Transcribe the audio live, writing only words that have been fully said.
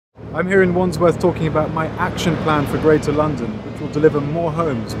I'm here in Wandsworth talking about my action plan for Greater London, which will deliver more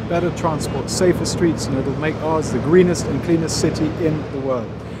homes, better transport, safer streets, and it'll make ours the greenest and cleanest city in the world.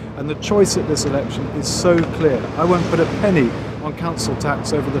 And the choice at this election is so clear. I won't put a penny on council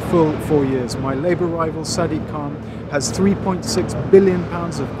tax over the full 4 years. My Labour rival Sadiq Khan has £3.6 billion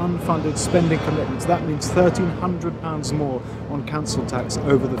of unfunded spending commitments. That means £1,300 more on council tax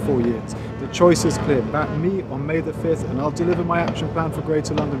over the 4 years. The choice is clear. Back me on May the 5th and I'll deliver my action plan for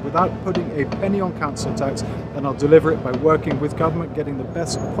Greater London without putting a penny on council tax, and I'll deliver it by working with government, getting the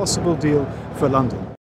best possible deal for London.